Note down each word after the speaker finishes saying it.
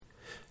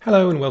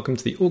Hello and welcome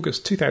to the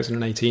August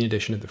 2018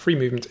 edition of the Free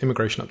Movement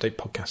Immigration Update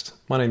podcast.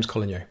 My name's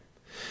Colin Yeo.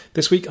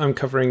 This week I'm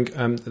covering,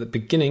 at the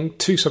beginning,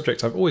 two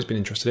subjects I've always been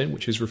interested in,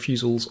 which is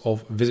refusals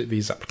of visit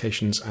visa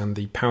applications and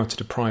the power to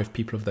deprive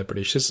people of their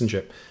British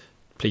citizenship.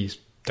 Please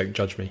don't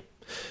judge me.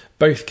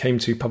 Both came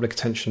to public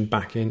attention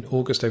back in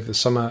August over the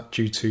summer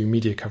due to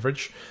media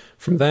coverage.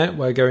 From there,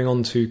 we're going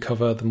on to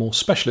cover the more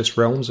specialist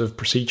realms of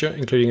procedure,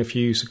 including a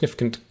few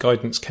significant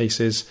guidance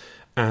cases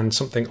and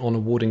something on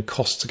awarding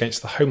costs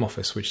against the Home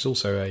Office, which is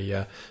also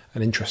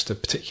an interest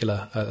of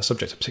particular, a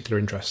subject of particular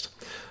interest.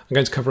 I'm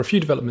going to cover a few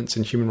developments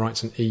in human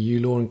rights and EU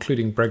law,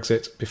 including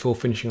Brexit, before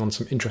finishing on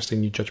some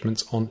interesting new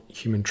judgments on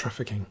human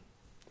trafficking.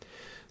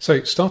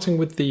 So, starting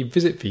with the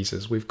visit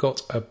visas, we've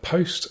got a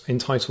post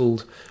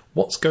entitled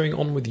 "What's Going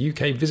On with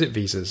UK Visit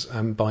Visas"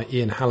 by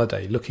Ian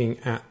Halliday, looking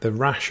at the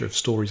rash of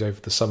stories over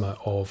the summer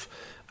of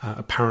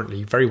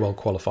apparently very well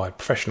qualified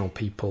professional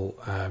people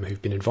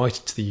who've been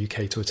invited to the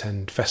UK to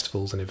attend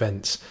festivals and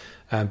events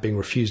being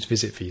refused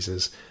visit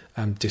visas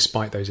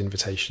despite those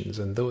invitations.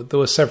 And there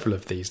were several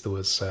of these. There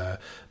was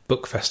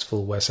Book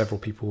Festival where several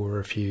people were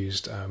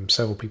refused,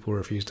 several people were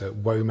refused at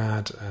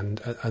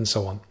WOMAD and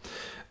so on.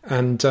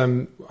 And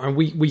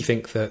we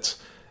think that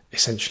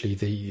essentially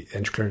the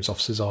entry clearance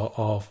officers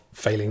are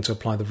failing to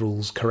apply the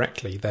rules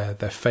correctly. They're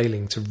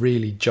failing to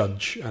really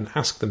judge and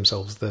ask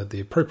themselves the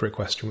appropriate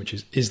question, which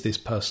is this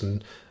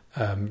person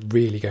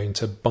really going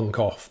to bunk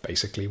off,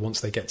 basically,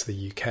 once they get to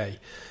the UK?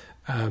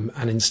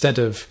 And instead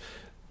of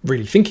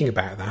really thinking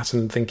about that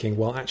and thinking,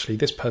 well, actually,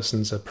 this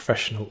person's a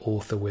professional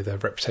author with a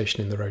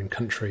reputation in their own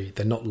country,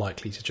 they're not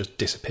likely to just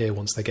disappear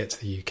once they get to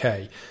the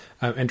UK.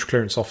 Entry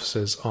clearance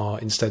officers are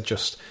instead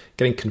just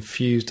getting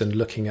confused and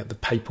looking at the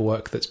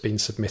paperwork that's been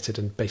submitted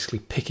and basically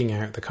picking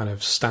out the kind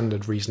of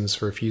standard reasons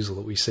for refusal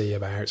that we see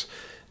about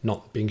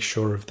not being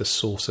sure of the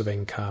source of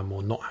income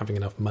or not having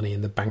enough money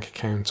in the bank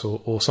account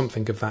or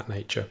something of that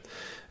nature.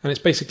 And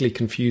it's basically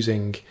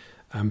confusing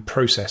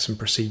process and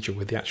procedure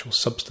with the actual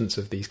substance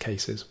of these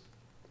cases.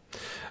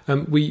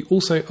 We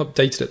also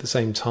updated at the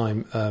same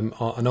time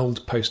an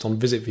old post on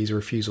visit visa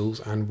refusals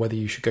and whether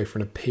you should go for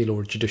an appeal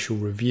or a judicial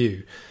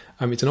review.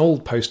 It's an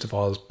old post of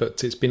ours,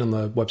 but it's been on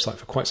the website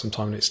for quite some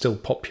time and it's still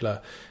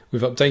popular.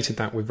 We've updated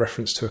that with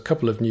reference to a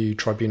couple of new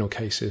tribunal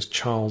cases,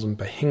 Charles and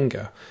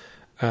Bahinga.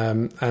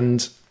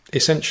 And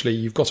essentially,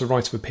 you've got a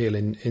right of appeal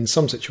in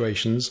some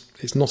situations.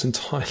 It's not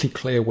entirely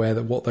clear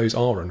what those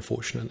are,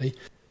 unfortunately.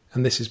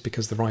 And this is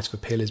because the right of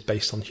appeal is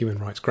based on human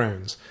rights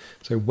grounds.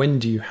 So when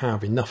do you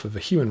have enough of a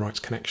human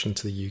rights connection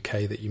to the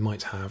UK that you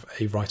might have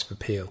a right of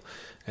appeal?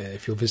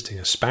 If you're visiting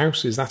a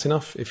spouse, is that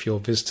enough? If you're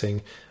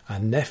visiting a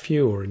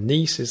nephew or a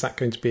niece, is that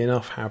going to be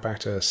enough? How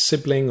about a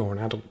sibling or an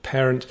adult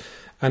parent?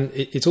 And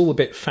it's all a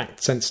bit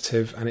fact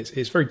sensitive, and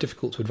it's very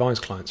difficult to advise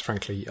clients,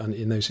 frankly,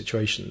 in those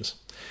situations.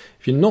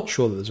 If you're not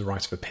sure that there's a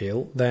right of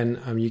appeal, then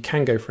you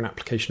can go for an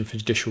application for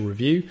judicial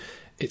review.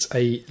 It's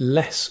a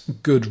less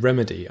good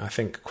remedy, I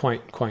think,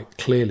 quite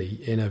clearly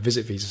in a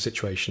visit visa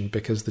situation,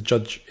 because the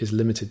judge is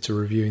limited to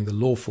reviewing the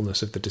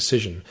lawfulness of the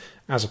decision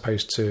as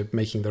opposed to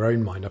making their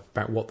own mind up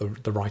about what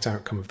the right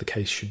outcome of the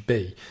case should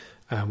be,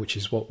 which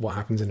is what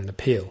happens in an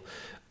appeal.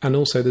 And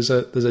also there's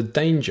a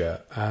danger,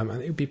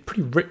 and it would be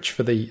pretty rich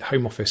for the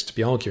Home Office to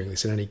be arguing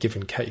this in any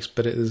given case,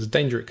 but there's a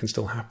danger it can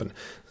still happen.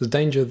 There's a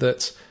danger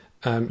that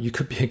you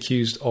could be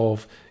accused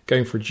of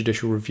going for a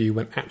judicial review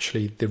when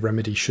actually the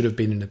remedy should have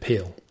been an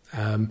appeal.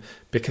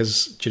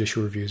 Because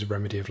judicial review is a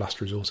remedy of last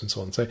resort and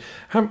so on. So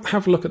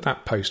have a look at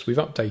that post. We've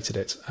updated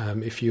it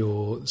if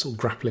you're sort of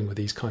grappling with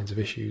these kinds of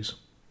issues.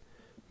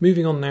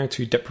 Moving on now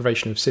to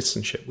deprivation of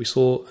citizenship. We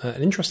saw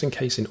an interesting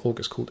case in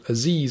August called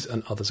Aziz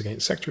and Others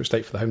against Secretary of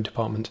State for the Home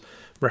Department,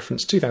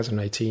 reference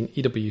 2018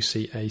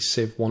 EWCA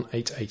Civ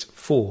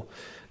 1884.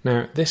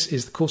 Now, this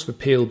is the Court of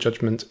Appeal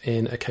judgment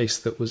in a case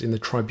that was in the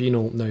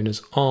tribunal known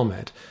as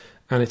Ahmed.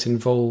 And it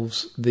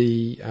involves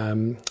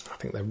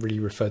I think they're really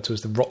referred to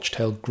as the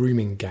Rochdale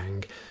grooming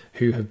gang,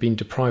 who have been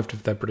deprived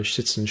of their British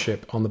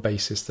citizenship on the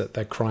basis that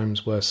their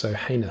crimes were so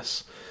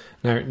heinous.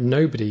 Now,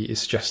 nobody is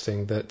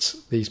suggesting that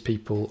these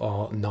people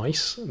are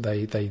nice.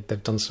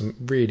 They've done some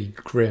really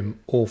grim,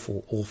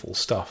 awful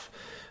stuff.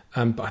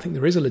 But I think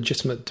there is a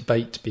legitimate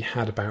debate to be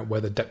had about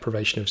whether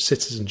deprivation of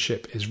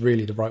citizenship is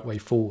really the right way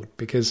forward,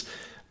 because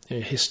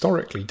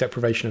historically,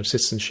 deprivation of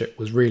citizenship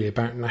was really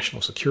about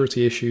national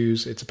security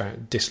issues. It's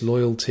about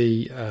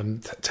disloyalty,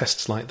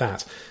 tests like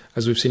that,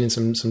 as we've seen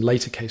in some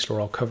later case law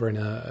I'll cover in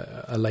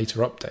a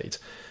later update.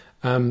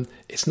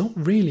 It's not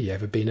really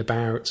ever been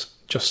about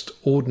just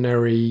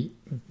ordinary,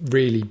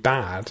 really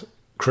bad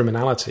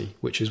criminality,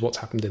 which is what's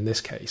happened in this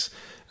case.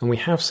 And we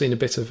have seen a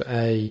bit of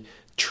a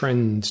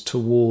trend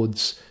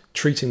towards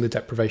treating the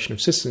deprivation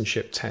of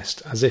citizenship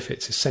test as if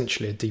it's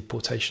essentially a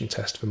deportation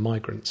test for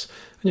migrants.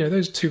 And,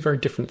 those are two very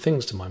different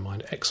things to my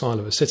mind. Exile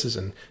of a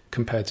citizen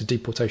compared to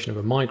deportation of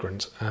a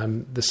migrant.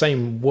 The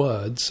same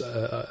words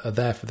are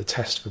there for the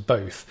test for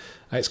both.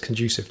 It's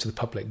conducive to the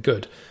public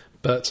good.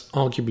 But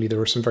arguably there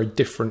are some very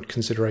different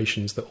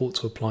considerations that ought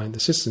to apply in the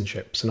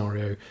citizenship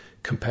scenario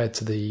compared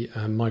to the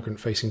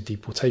migrant-facing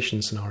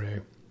deportation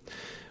scenario.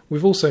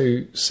 We've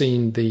also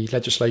seen the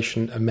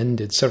legislation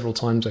amended several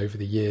times over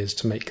the years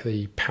to make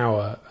the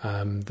power,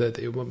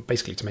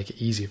 basically to make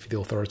it easier for the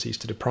authorities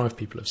to deprive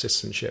people of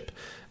citizenship.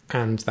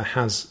 And there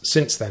has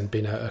since then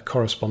been a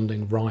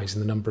corresponding rise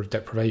in the number of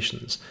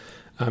deprivations.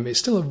 It's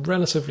still a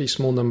relatively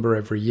small number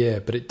every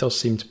year, but it does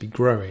seem to be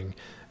growing.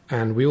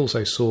 And we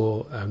also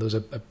saw there was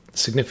a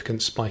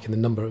significant spike in the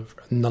number of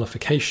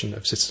nullification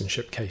of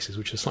citizenship cases,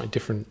 which is a slightly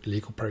different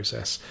legal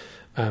process.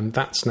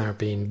 That's now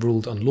been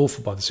ruled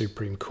unlawful by the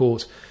Supreme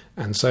Court,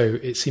 and so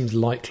it seems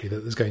likely that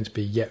there's going to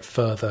be yet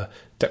further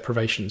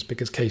deprivations,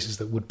 because cases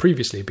that would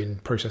previously have been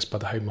processed by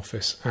the Home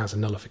Office as a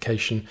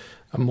nullification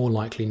are more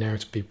likely now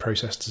to be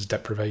processed as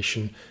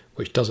deprivation,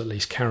 which does at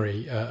least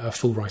carry a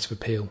full right of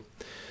appeal.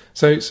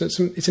 So it's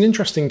an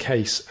interesting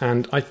case,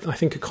 and I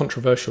think a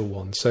controversial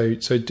one. So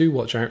do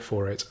watch out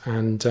for it,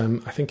 and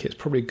I think it's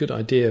probably a good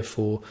idea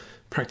for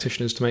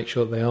practitioners to make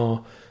sure that they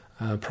are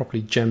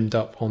properly gemmed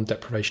up on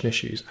deprivation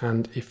issues.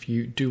 And if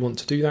you do want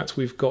to do that,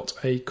 we've got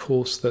a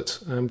course that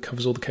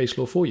covers all the case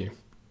law for you.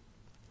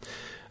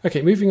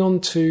 Okay, moving on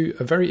to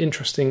a very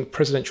interesting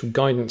presidential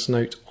guidance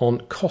note on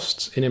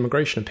costs in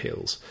immigration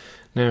appeals.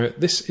 Now,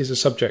 this is a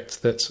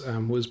subject that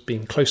was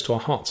being close to our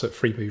hearts at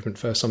Free Movement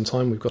for some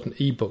time. We've got an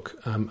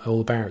ebook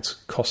all about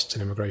costs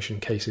in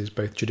immigration cases,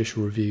 both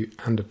judicial review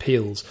and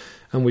appeals,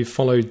 and we've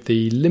followed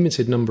the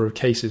limited number of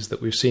cases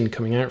that we've seen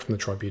coming out from the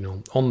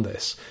tribunal on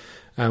this.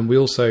 We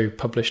also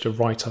published a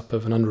write-up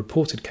of an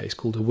unreported case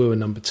called Awuah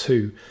No.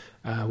 2,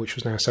 which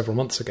was now several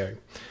months ago.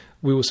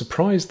 We were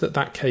surprised that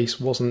that case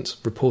wasn't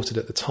reported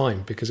at the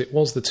time, because it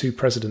was the two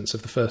presidents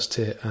of the first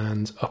tier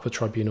and upper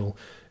tribunal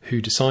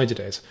who decided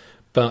it.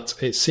 But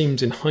it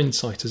seems in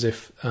hindsight as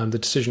if the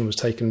decision was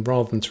taken,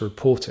 rather than to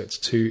report it,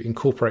 to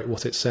incorporate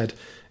what it said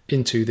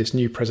into this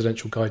new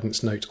presidential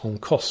guidance note on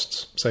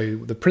costs. So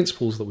the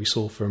principles that we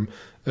saw from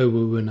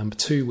Awuah No.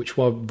 2, which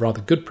were rather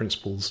good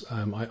principles,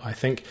 I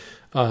think,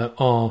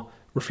 are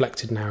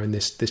reflected now in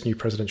this new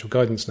presidential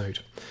guidance note.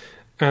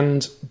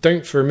 And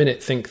don't for a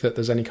minute think that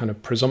there's any kind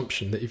of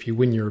presumption that if you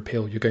win your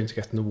appeal, you're going to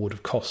get an award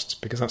of costs,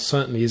 because that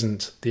certainly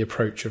isn't the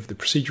approach of the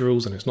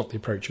procedurals, and it's not the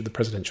approach of the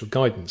presidential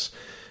guidance.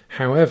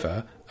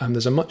 However,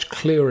 there's a much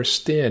clearer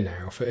steer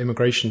now for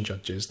immigration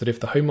judges that if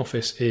the Home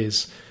Office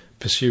is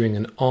pursuing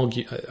an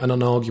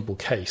unarguable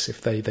case,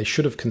 if they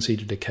should have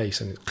conceded a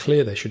case and it's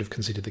clear they should have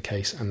conceded the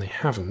case and they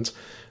haven't,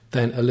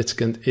 then a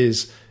litigant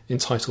is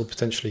entitled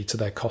potentially to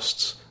their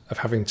costs of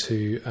having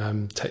to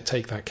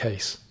take that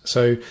case.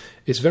 So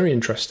it's very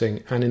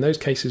interesting, and in those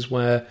cases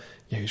where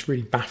it's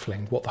really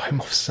baffling what the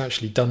Home Office has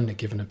actually done in a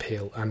given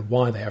appeal and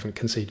why they haven't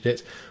conceded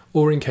it,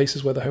 or in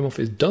cases where the Home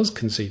Office does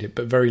concede it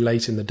but very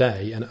late in the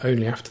day and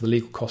only after the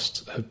legal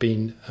costs have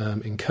been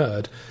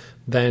incurred,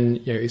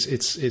 then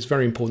it's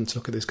very important to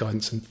look at this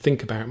guidance and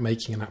think about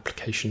making an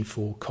application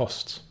for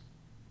costs.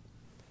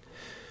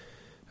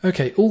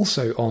 Okay,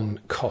 also on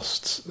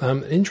costs,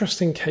 an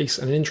interesting case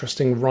and an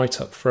interesting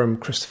write-up from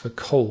Christopher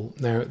Cole.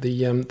 Now,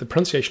 the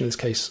pronunciation of this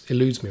case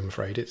eludes me, I'm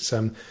afraid. It's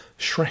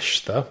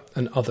Shrestha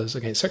and others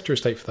against Secretary of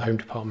State for the Home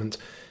Department.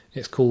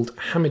 It's called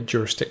Hamid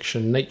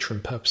Jurisdiction, Nature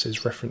and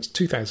Purposes, reference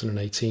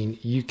 2018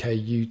 UK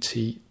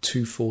UT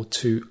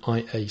 242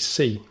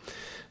 IAC.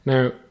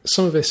 Now,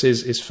 some of this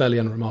is fairly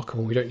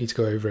unremarkable. We don't need to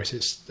go over it.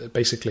 It's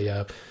basically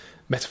a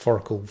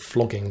metaphorical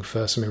flogging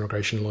for some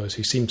immigration lawyers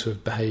who seem to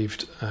have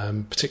behaved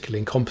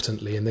particularly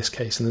incompetently in this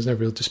case, and there's no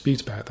real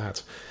dispute about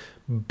that.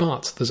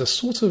 But there's a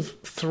sort of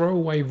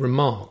throwaway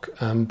remark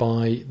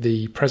by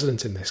the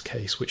president in this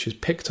case, which is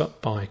picked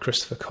up by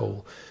Christopher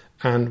Cole,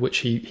 and which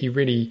he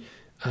really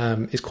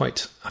is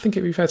quite, I think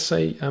it would be fair to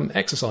say,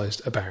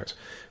 exercised about,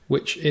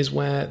 which is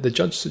where the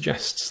judge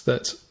suggests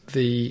that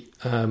the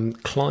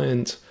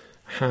client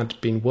had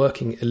been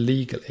working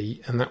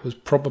illegally, and that was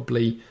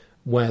probably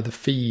where the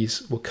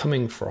fees were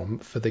coming from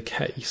for the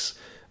case.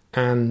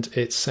 And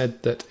it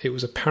said that it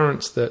was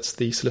apparent that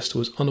the solicitor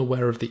was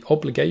unaware of the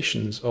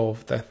obligations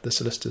of the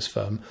solicitor's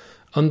firm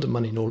under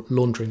money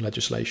laundering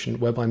legislation,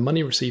 whereby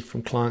money received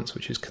from clients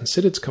which is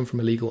considered to come from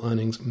illegal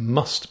earnings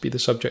must be the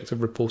subject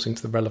of reporting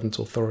to the relevant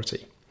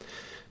authority.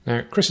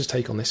 Now, Chris's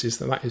take on this is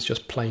that is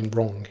just plain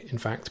wrong, in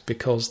fact,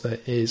 because there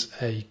is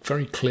a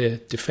very clear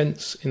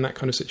defence in that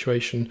kind of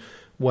situation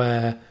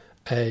where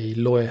a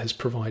lawyer has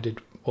provided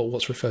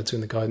what's referred to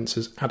in the guidance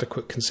as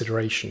adequate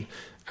consideration,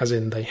 as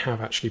in they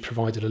have actually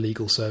provided a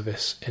legal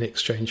service in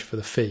exchange for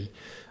the fee.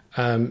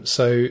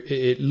 So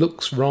it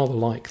looks rather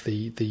like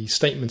the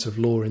statement of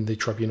law in the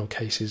tribunal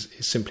case is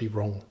simply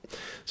wrong.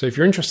 So if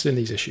you're interested in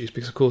these issues,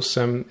 because of course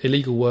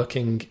illegal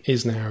working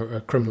is now a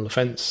criminal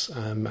offence,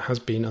 has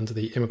been under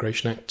the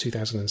Immigration Act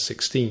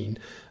 2016,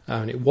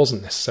 and it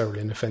wasn't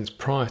necessarily an offence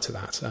prior to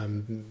that,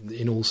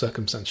 in all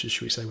circumstances,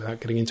 should we say,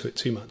 without getting into it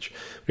too much.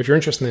 But if you're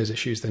interested in those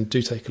issues, then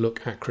do take a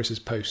look at Chris's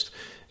post.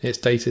 It's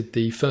dated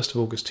the 1st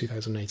of August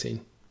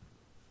 2018.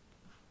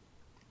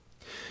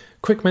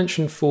 Quick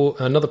mention for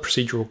another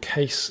procedural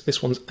case.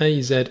 This one's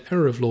AZ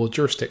Error of Law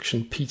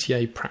Jurisdiction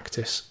PTA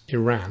Practice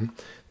Iran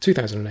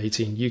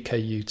 2018 UK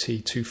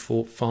UT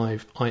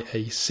 245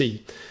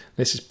 IAC.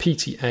 This is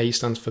PTA,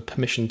 stands for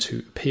Permission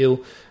to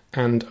Appeal,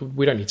 And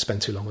we don't need to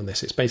spend too long on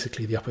this. It's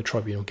basically the upper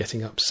tribunal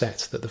getting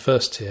upset that the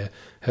first tier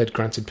had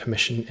granted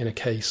permission in a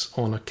case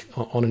on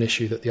an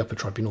issue that the upper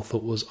tribunal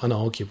thought was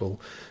unarguable.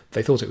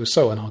 They thought it was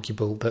so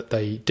unarguable that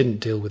they didn't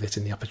deal with it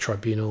in the upper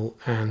tribunal,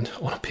 and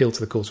on appeal to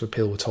the Court of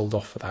Appeal were told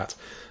off for that.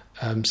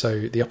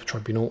 So the upper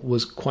tribunal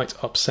was quite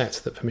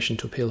upset that permission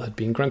to appeal had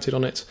been granted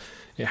on it.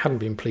 It hadn't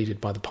been pleaded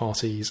by the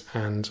parties,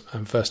 and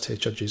first tier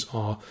judges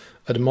are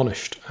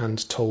admonished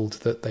and told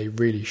that they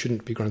really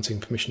shouldn't be granting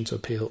permission to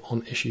appeal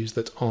on issues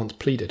that aren't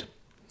pleaded.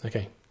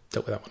 Okay,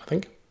 dealt with that one, I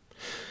think.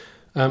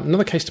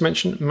 Another case to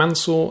mention,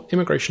 Mansour,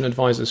 Immigration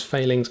Advisors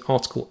Failings,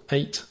 Article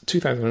 8,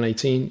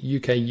 2018,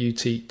 UK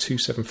UT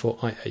 274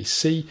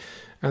 IAC.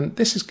 And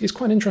this is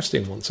quite an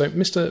interesting one. So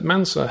Mr.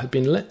 Mansour had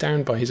been let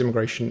down by his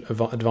immigration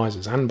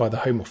advisors and by the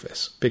Home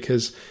Office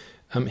because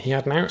he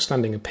had an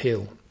outstanding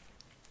appeal.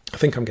 I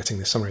think I'm getting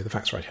this summary of the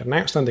facts right. He had an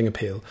outstanding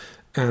appeal,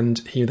 and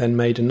he then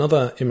made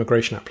another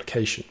immigration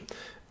application,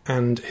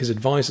 and his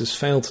advisors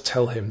failed to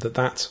tell him that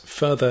that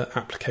further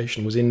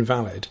application was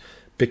invalid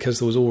because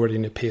there was already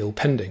an appeal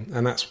pending,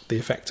 and that's the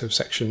effect of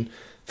Section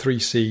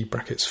 3C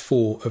brackets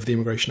 4 of the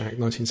Immigration Act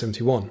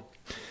 1971.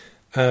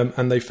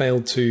 And they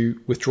failed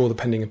to withdraw the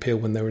pending appeal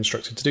when they were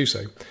instructed to do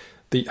so.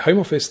 The Home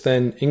Office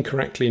then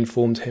incorrectly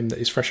informed him that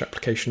his fresh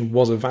application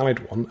was a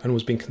valid one and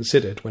was being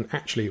considered when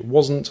actually it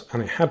wasn't,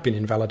 and it had been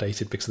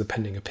invalidated because of the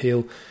pending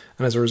appeal.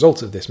 And as a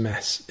result of this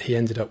mess, he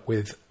ended up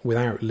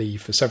without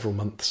leave for several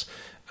months.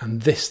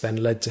 And this then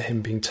led to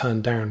him being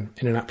turned down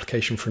in an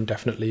application for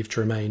indefinite leave to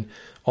remain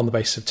on the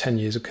basis of 10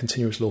 years of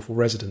continuous lawful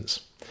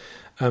residence.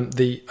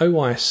 The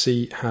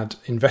OISC had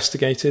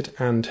investigated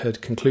and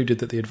had concluded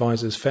that the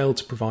advisors failed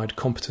to provide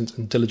competent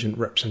and diligent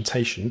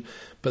representation,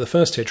 but the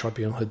first tier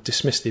tribunal had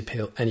dismissed the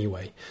appeal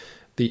anyway.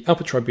 The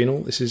upper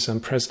tribunal, this is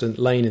President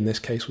Lane in this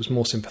case, was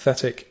more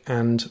sympathetic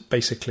and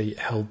basically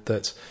held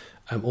that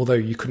although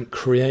you couldn't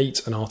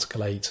create an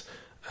Article 8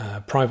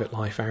 private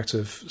life out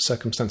of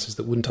circumstances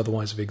that wouldn't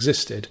otherwise have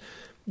existed,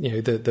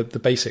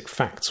 the basic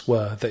facts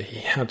were that he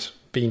had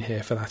been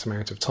here for that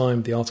amount of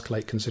time, the Article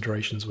 8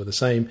 considerations were the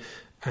same,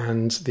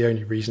 and the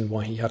only reason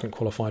why he hadn't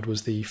qualified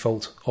was the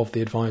fault of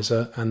the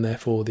advisor, and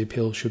therefore the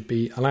appeal should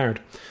be allowed.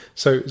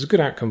 So it was a good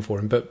outcome for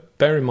him, but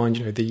bear in mind,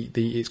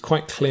 it's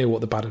quite clear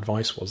what the bad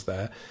advice was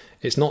there.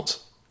 It's not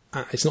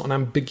an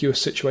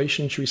ambiguous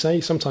situation, should we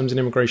say. Sometimes in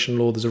immigration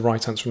law there's a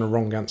right answer and a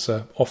wrong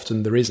answer.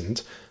 Often there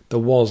isn't. There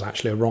was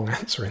actually a wrong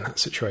answer in that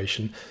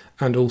situation,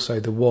 and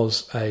also there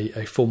was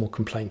a formal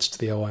complaint to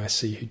the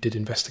OISC who did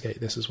investigate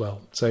this as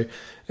well. So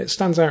it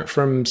stands out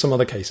from some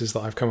other cases that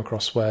I've come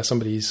across where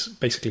somebody's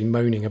basically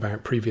moaning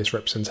about previous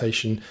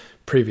representation,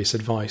 previous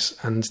advice,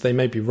 and they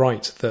may be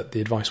right that the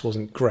advice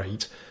wasn't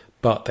great,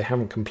 but they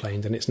haven't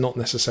complained, and it's not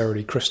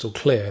necessarily crystal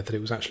clear that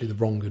it was actually the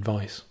wrong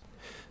advice.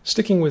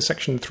 Sticking with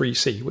Section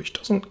 3C, which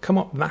doesn't come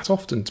up that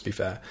often, to be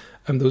fair,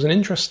 there was an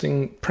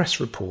interesting press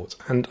report,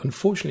 and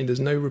unfortunately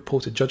there's no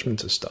reported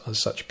judgment as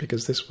such,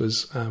 because this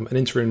was an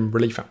interim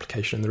relief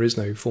application and there is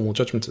no formal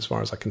judgment as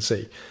far as I can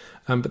see.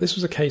 But this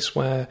was a case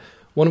where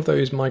one of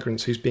those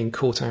migrants who's being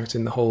caught out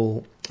in the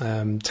whole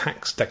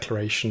tax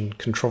declaration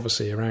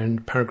controversy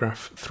around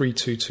paragraph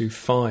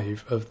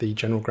 3225 of the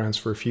General Grounds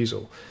for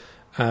Refusal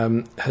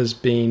has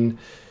been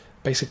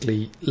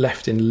basically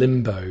left in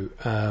limbo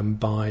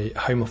by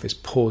Home Office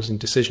pause in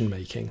decision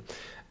making,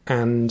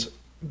 and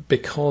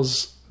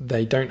because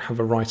they don't have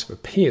a right of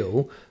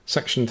appeal,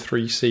 Section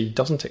 3C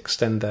doesn't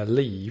extend their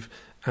leave,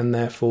 and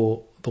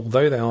therefore,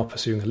 although they are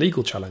pursuing a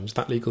legal challenge,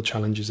 that legal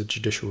challenge is a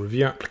judicial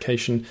review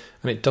application,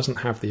 and it doesn't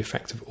have the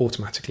effect of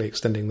automatically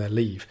extending their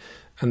leave.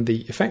 And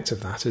the effect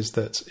of that is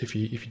that if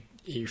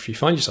you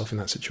find yourself in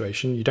that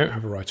situation, you don't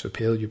have a right to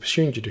appeal, you're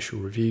pursuing judicial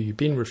review, you've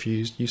been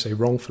refused, you say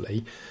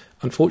wrongfully,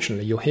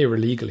 unfortunately you're here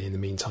illegally in the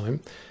meantime,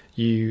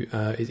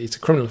 it's a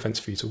criminal offence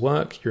for you to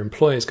work, your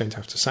employer is going to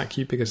have to sack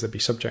you because they'll be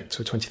subject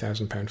to a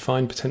 £20,000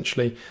 fine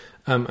potentially,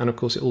 and of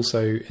course it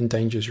also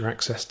endangers your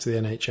access to the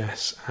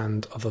NHS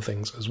and other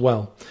things as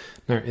well.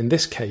 Now in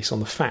this case, on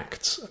the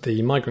facts,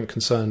 the migrant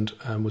concerned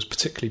was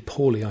particularly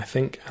poorly, I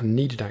think, and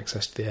needed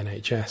access to the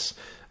NHS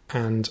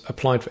and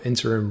applied for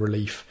interim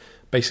relief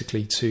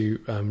basically to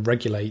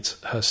regulate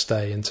her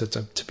stay and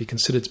to be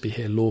considered to be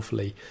here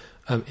lawfully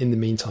in the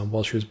meantime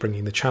while she was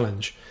bringing the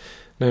challenge.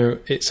 Now,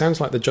 it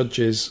sounds like the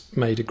judges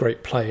made a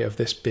great play of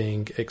this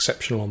being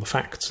exceptional on the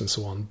facts and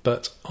so on,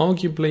 but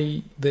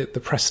arguably the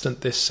precedent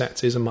this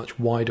sets is a much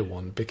wider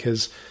one,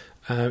 because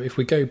if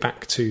we go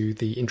back to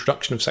the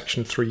introduction of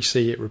Section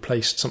 3C, it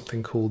replaced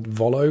something called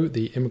VOLO,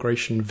 the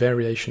Immigration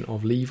Variation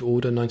of Leave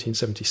Order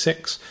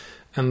 1976,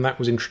 and that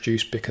was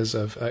introduced because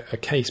of a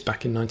case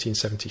back in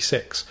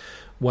 1976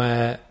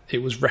 where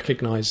it was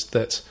recognised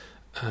that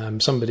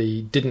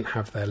somebody didn't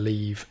have their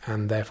leave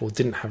and therefore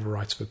didn't have a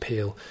right of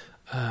appeal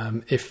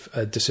if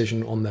a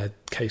decision on their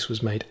case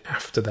was made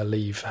after their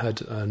leave had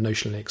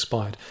notionally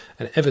expired.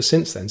 And ever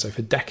since then, so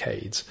for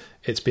decades,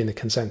 it's been the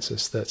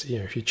consensus that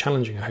if you're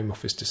challenging a Home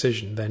Office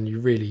decision, then you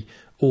really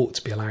ought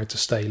to be allowed to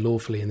stay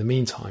lawfully in the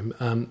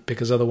meantime,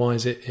 because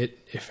otherwise it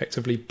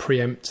effectively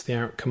preempts the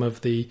outcome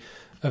of the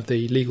of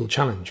the legal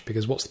challenge,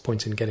 because what's the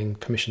point in getting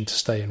permission to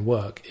stay and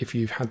work if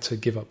you've had to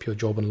give up your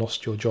job and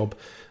lost your job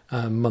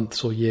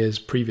months or years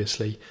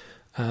previously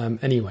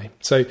anyway?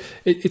 So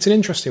it's an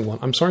interesting one.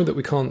 I'm sorry that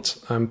we can't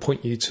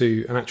point you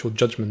to an actual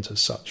judgment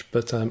as such,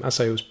 but as I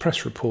say, it was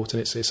press report, and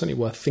it's certainly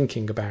worth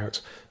thinking about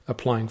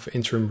applying for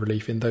interim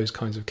relief in those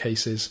kinds of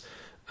cases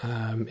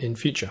in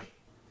future.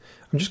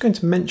 I'm just going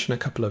to mention a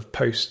couple of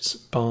posts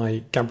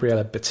by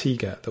Gabriela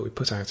Batiga that we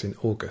put out in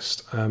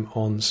August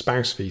on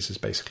spouse visas,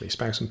 basically,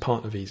 spouse and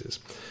partner visas.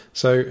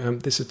 So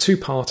this is a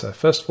two-parter.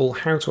 First of all,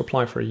 how to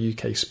apply for a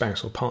UK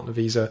spouse or partner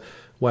visa,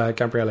 where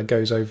Gabriela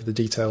goes over the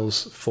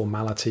details,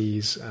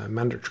 formalities,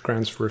 mandatory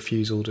grounds for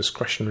refusal,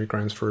 discretionary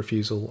grounds for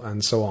refusal,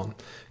 and so on,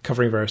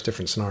 covering various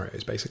different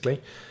scenarios,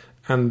 basically.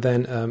 And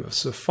then a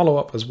sort of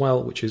follow-up as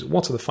well, which is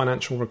what are the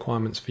financial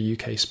requirements for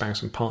UK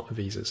spouse and partner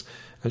visas?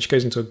 And she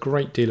goes into a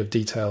great deal of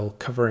detail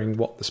covering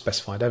what the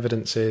specified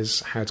evidence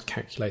is, how to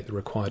calculate the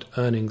required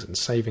earnings and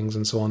savings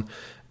and so on.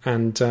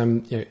 And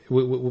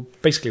we're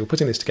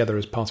putting this together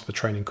as part of a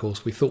training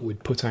course. We thought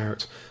we'd put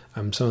out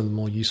some of the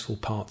more useful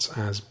parts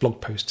as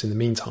blog posts in the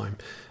meantime.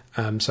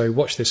 So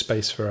watch this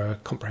space for a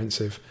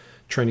comprehensive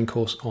training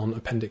course on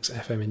Appendix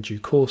FM in due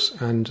course,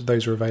 and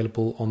those are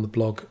available on the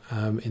blog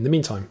in the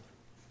meantime.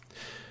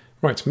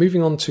 Right,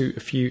 moving on to a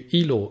few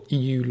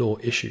EU law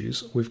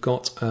issues. We've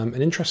got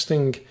an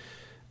interesting,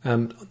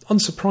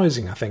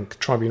 unsurprising, I think,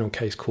 tribunal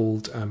case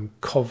called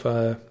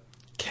Kovacevic,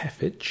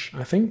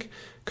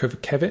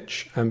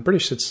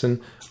 British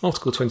citizen,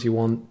 Article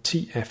 21,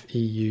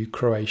 TFEU,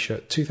 Croatia,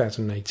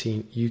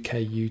 2018,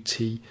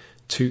 UKUT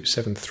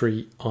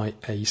 273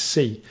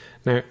 IAC.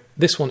 Now,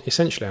 this one,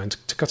 essentially, and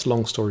to cut a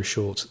long story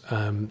short,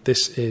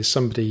 this is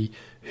somebody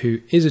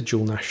who is a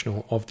dual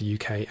national of the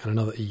UK and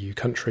another EU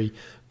country,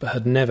 but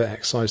had never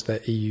exercised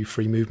their EU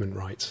free movement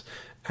rights.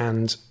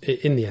 And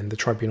in the end, the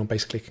tribunal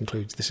basically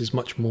concludes this is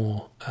much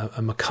more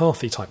a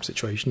McCarthy-type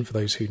situation, for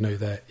those who know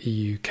their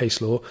EU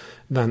case law,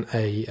 than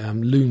a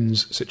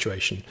Loons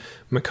situation.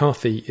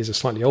 McCarthy is a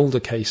slightly older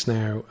case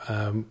now,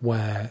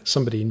 where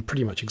somebody in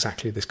pretty much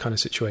exactly this kind of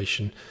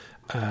situation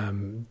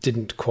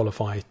didn't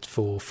qualify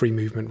for free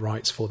movement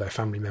rights for their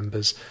family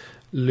members.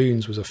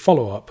 Loons was a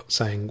follow-up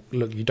saying,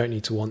 look, you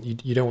don't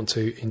want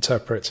to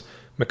interpret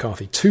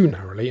McCarthy too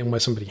narrowly, and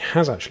where somebody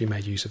has actually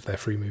made use of their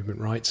free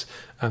movement rights,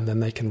 then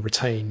they can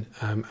retain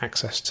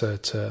access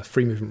to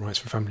free movement rights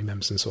for family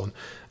members and so on.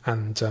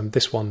 And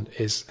this one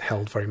is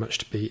held very much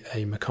to be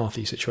a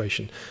McCarthy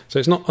situation. So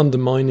it's not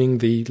undermining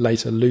the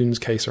later Loons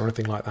case or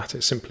anything like that.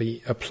 It's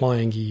simply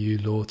applying EU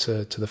law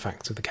to the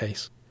facts of the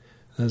case.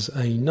 There's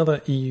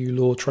another EU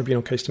law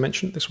tribunal case to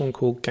mention, this one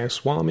called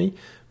Goswami,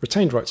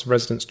 Retained Rights of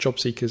Residents, Job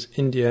Seekers,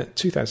 India,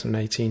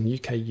 2018,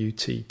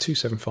 UKUT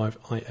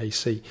 275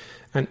 IAC.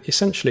 And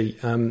essentially,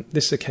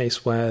 this is a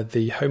case where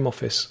the Home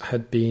Office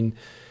had been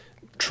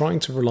trying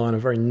to rely on a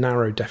very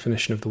narrow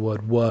definition of the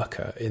word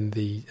worker in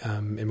the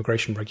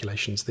immigration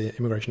regulations, the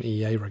immigration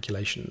EEA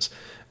regulations.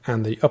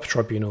 And the upper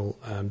tribunal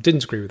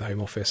didn't agree with the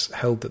Home Office,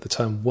 held that the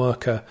term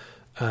worker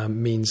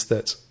means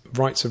that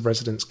rights of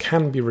residence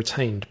can be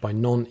retained by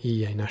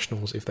non-EEA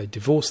nationals if they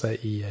divorce their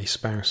EEA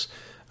spouse,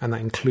 and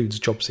that includes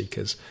job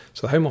seekers.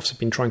 So the Home Office have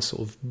been trying to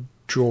sort of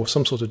draw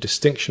some sort of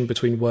distinction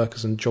between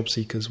workers and job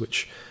seekers,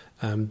 which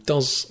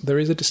there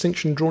is a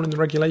distinction drawn in the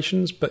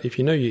regulations, but if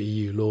you know your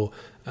EU law,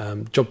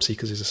 job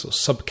seekers is a sort of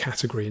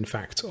subcategory, in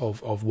fact,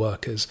 of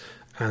workers,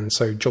 and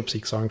so job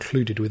seekers are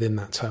included within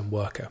that term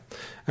worker.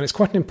 And it's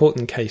quite an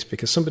important case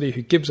because somebody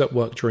who gives up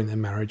work during their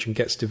marriage and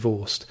gets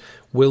divorced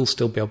will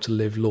still be able to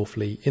live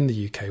lawfully in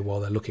the UK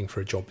while they're looking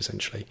for a job,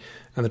 essentially.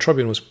 And the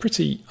tribunal was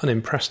pretty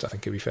unimpressed, I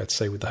think it would be fair to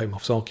say, with the Home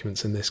Office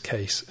arguments in this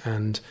case,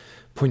 and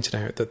pointed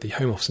out that the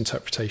Home Office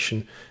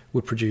interpretation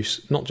would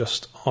produce not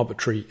just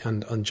arbitrary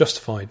and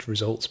unjustified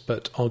results,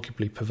 but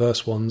arguably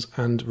perverse ones,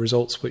 and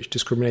results which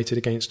discriminated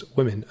against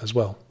women as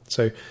well.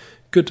 So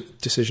good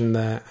decision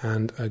there,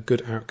 and a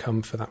good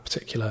outcome for that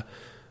particular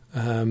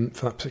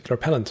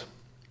appellant.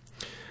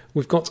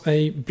 We've got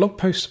a blog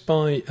post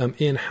by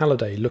Ian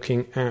Halliday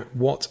looking at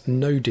what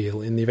no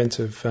deal in the event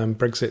of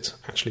Brexit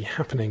actually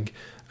happening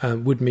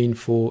would mean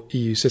for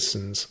EU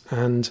citizens.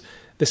 And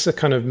this is a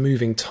kind of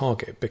moving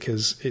target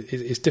because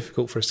it's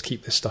difficult for us to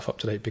keep this stuff up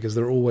to date because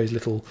there are always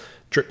little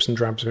drips and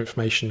drabs of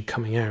information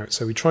coming out.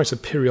 So we try to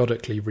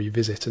periodically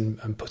revisit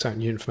and put out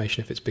new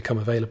information if it's become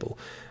available.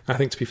 I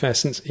think, to be fair,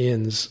 since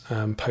Ian's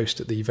post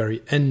at the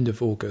very end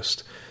of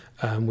August,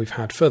 we've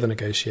had further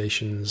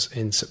negotiations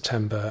in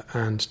September,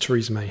 and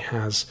Theresa May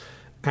has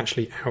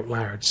actually out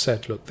loud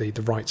said, look, the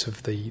rights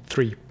of the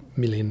 3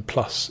 million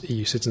plus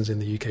EU citizens in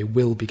the UK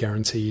will be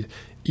guaranteed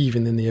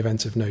even in the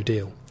event of no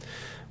deal.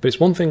 But it's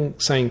one thing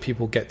saying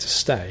people get to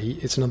stay,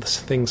 it's another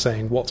thing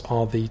saying what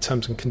are the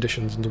terms and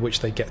conditions under which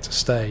they get to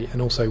stay,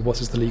 and also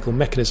what is the legal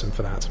mechanism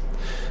for that.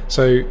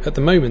 So at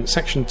the moment,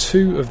 Section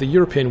 2 of the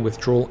European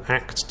Withdrawal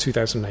Act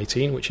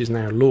 2018, which is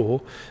now law,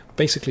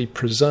 basically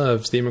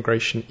preserves the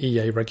Immigration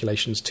EA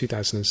Regulations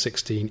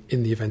 2016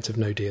 in the event of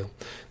no deal.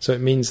 So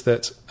it means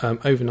that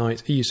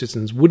overnight EU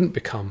citizens wouldn't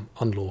become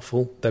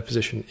unlawful. Their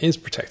position is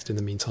protected in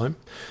the meantime.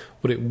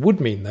 What it would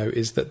mean, though,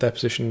 is that their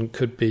position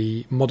could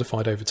be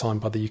modified over time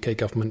by the UK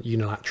government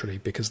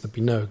unilaterally because there'd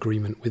be no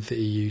agreement with the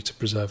EU to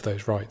preserve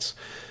those rights.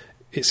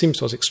 It seems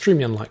to us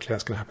extremely unlikely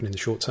that's going to happen in the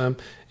short term.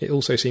 It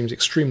also seems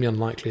extremely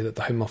unlikely that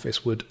the Home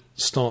Office would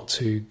start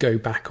to go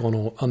back on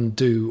or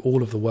undo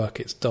all of the work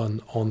it's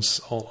done on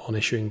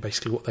issuing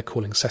basically what they're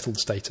calling settled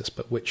status,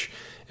 but which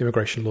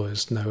immigration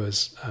lawyers know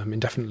as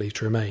indefinitely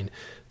to remain,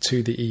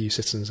 to the EU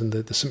citizens, and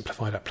the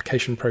simplified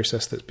application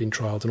process that's been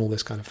trialled and all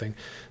this kind of thing.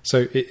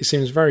 So it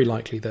seems very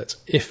likely that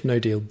if no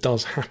deal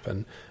does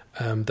happen,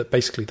 that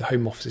basically the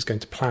Home Office is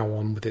going to plough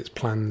on with its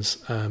plans,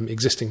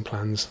 existing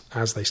plans,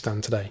 as they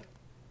stand today.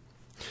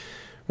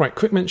 Right,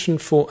 quick mention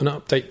for an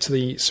update to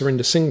the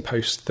Surinder Singh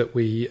post that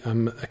we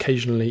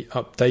occasionally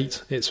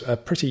update. It's a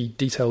pretty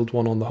detailed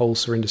one on the whole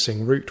Surinder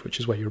Singh route, which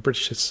is where you're a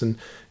British citizen,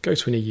 go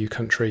to an EU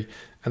country,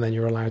 and then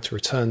you're allowed to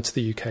return to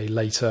the UK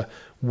later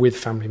with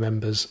family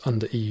members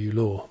under EU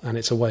law. And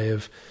it's a way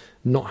of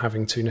not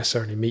having to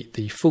necessarily meet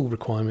the full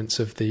requirements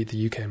of the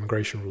UK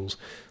immigration rules.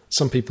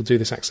 Some people do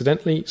this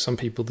accidentally, some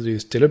people do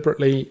this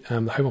deliberately.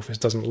 The Home Office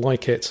doesn't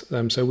like it,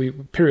 so we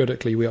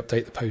periodically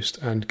update the post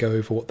and go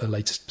over what the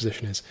latest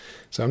position is.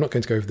 So I'm not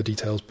going to go over the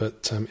details,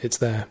 but it's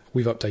there.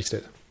 We've updated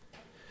it.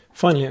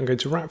 Finally, I'm going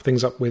to wrap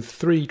things up with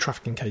 3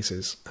 trafficking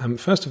cases.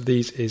 First of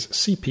these is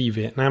CP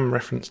Vietnam,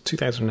 reference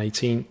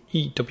 2018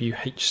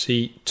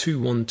 EWHC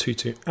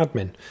 2122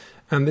 admin.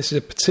 And this is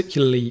a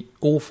particularly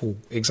awful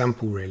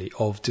example, really,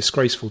 of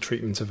disgraceful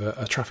treatment of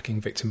a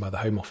trafficking victim by the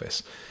Home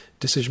Office.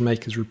 Decision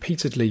makers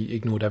repeatedly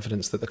ignored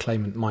evidence that the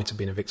claimant might have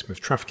been a victim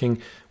of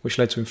trafficking, which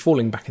led to him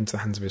falling back into the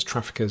hands of his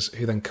traffickers,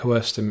 who then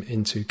coerced him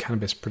into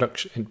cannabis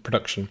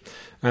production.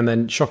 And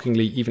then,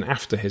 shockingly, even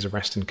after his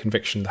arrest and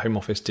conviction, the Home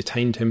Office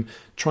detained him,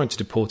 tried to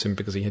deport him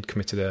because he had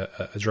committed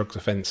a drugs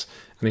offence,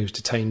 and he was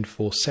detained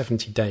for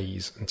 70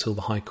 days until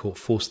the High Court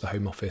forced the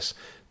Home Office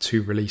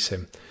to release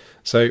him.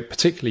 So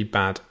particularly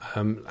bad.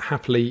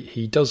 Happily,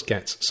 he does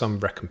get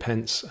some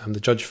recompense. The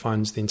judge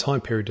finds the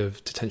entire period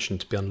of detention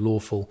to be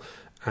unlawful,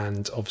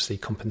 and obviously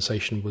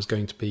compensation was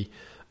going to be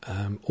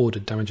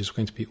ordered, damages were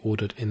going to be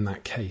ordered in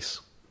that case.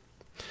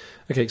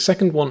 Okay,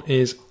 second one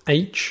is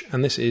H,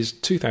 and this is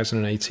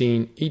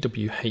 2018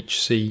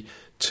 EWHC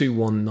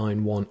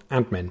 2191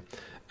 admin.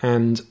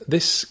 And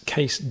this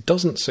case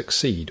doesn't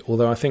succeed,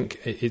 although I think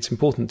it's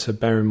important to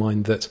bear in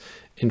mind that,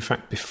 in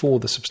fact, before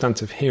the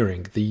substantive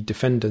hearing, the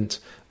defendant,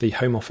 the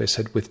Home Office,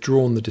 had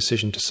withdrawn the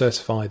decision to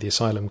certify the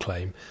asylum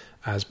claim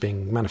as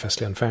being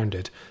manifestly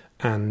unfounded,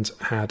 and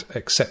had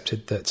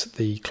accepted that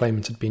the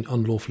claimant had been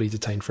unlawfully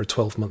detained for a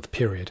 12-month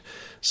period.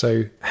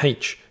 So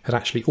H had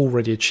actually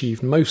already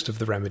achieved most of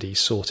the remedies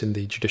sought in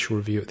the judicial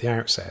review at the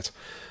outset.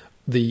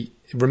 The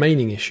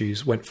remaining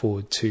issues went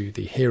forward to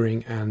the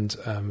hearing and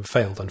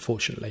failed,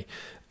 unfortunately.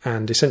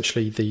 And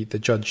essentially the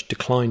judge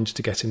declined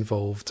to get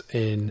involved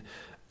in,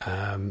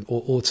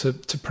 or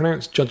to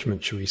pronounce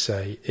judgment, shall we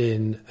say,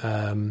 in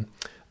an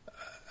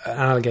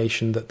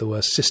allegation that there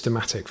were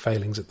systematic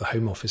failings at the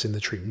Home Office in the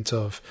treatment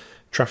of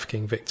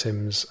trafficking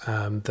victims,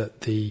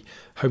 that the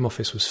Home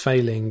Office was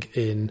failing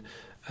in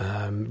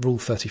Rule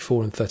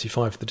 34 and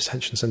 35 of the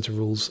detention centre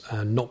rules,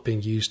 not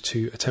being used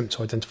to attempt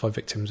to identify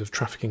victims of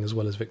trafficking as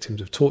well as victims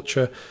of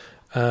torture,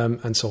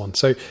 and so on.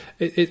 So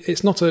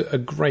it's not a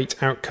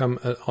great outcome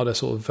on a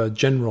sort of a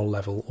general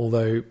level,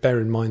 although bear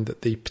in mind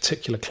that the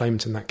particular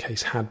claimant in that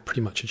case had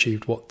pretty much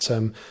achieved what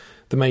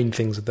the main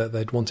things that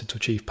they'd wanted to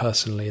achieve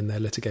personally in their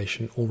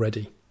litigation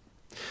already.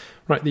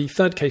 Right, the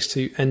third case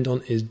to end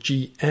on is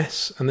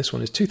GS, and this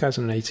one is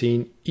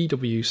 2018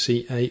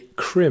 EWCA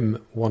CRIM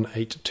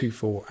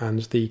 1824,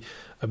 and the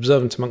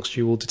observant amongst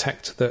you will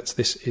detect that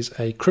this is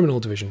a criminal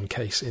division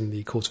case in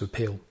the Court of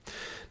Appeal.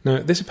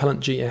 Now, this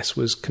appellant GS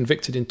was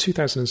convicted in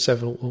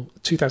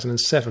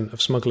 2007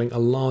 of smuggling a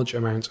large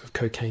amount of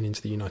cocaine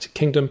into the United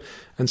Kingdom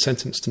and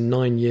sentenced to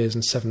 9 years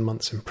and 7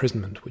 months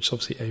imprisonment, which is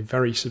obviously a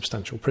very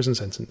substantial prison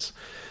sentence.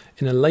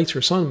 In a later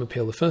asylum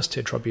appeal, the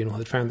first-tier tribunal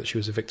had found that she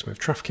was a victim of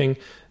trafficking.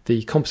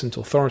 The competent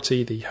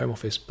authority, the Home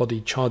Office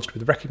body charged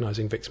with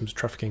recognising victims of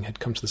trafficking, had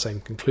come to the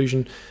same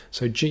conclusion.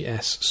 So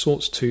GS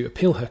sought to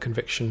appeal her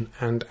conviction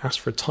and asked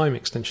for a time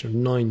extension of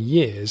 9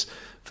 years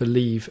for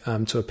leave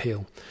to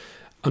appeal.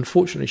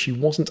 Unfortunately, she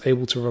wasn't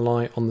able to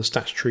rely on the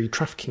statutory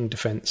trafficking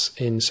defence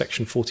in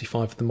Section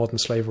 45 of the Modern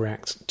Slavery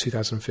Act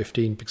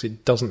 2015 because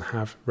it doesn't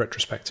have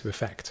retrospective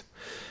effect.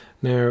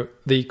 Now,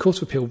 the Court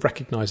of Appeal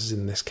recognises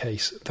in this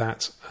case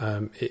that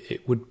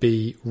it would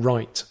be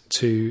right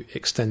to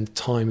extend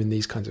time in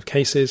these kinds of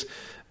cases,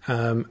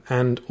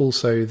 and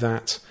also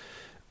that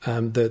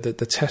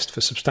the test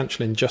for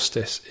substantial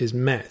injustice is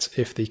met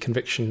if the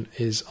conviction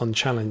is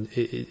unchallenged,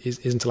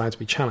 isn't allowed to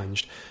be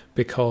challenged,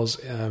 because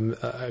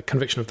a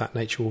conviction of that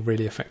nature will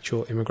really affect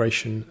your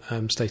immigration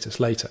status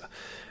later.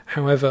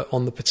 However,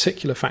 on the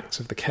particular facts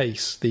of the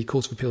case, the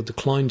Court of Appeal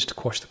declined to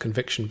quash the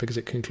conviction because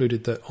it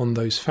concluded that on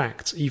those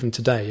facts, even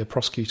today, a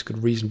prosecutor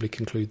could reasonably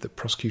conclude that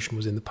prosecution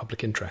was in the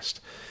public interest.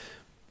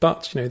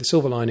 But, the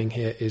silver lining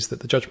here is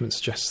that the judgment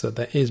suggests that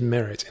there is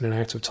merit in an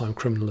out-of-time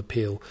criminal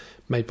appeal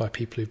made by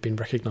people who've been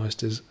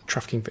recognised as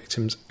trafficking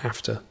victims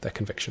after their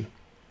conviction.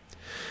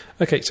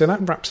 Okay, so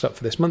that wraps it up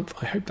for this month.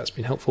 I hope that's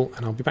been helpful,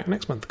 and I'll be back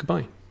next month.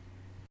 Goodbye.